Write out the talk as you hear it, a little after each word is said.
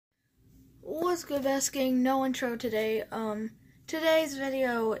What's good, Best Gang? No intro today. Today's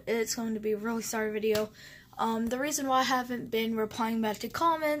video, it's going to be a really sorry video. The reason why I haven't been replying back to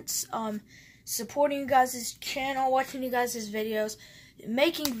comments, supporting you guys' channel, watching you guys' videos,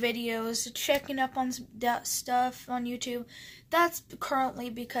 making videos, checking up on stuff on YouTube, that's currently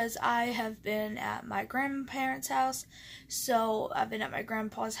because I have been at my grandparents' house. So I've been at my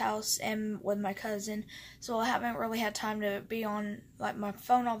grandpa's house and with my cousin, so I haven't really had time to be on like my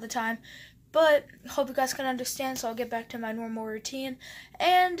phone all the time. But hope you guys can understand, so I'll get back to my normal routine.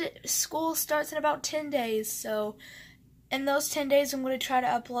 And school starts in about 10 days, so in those 10 days I'm going to try to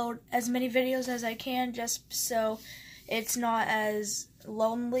upload as many videos as I can, just so it's not as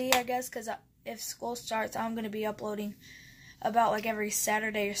lonely, I guess, because if school starts, I'm going to be uploading about like every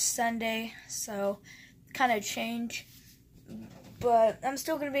Saturday or Sunday, so kind of change. But I'm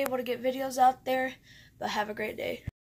still going to be able to get videos out there, but have a great day.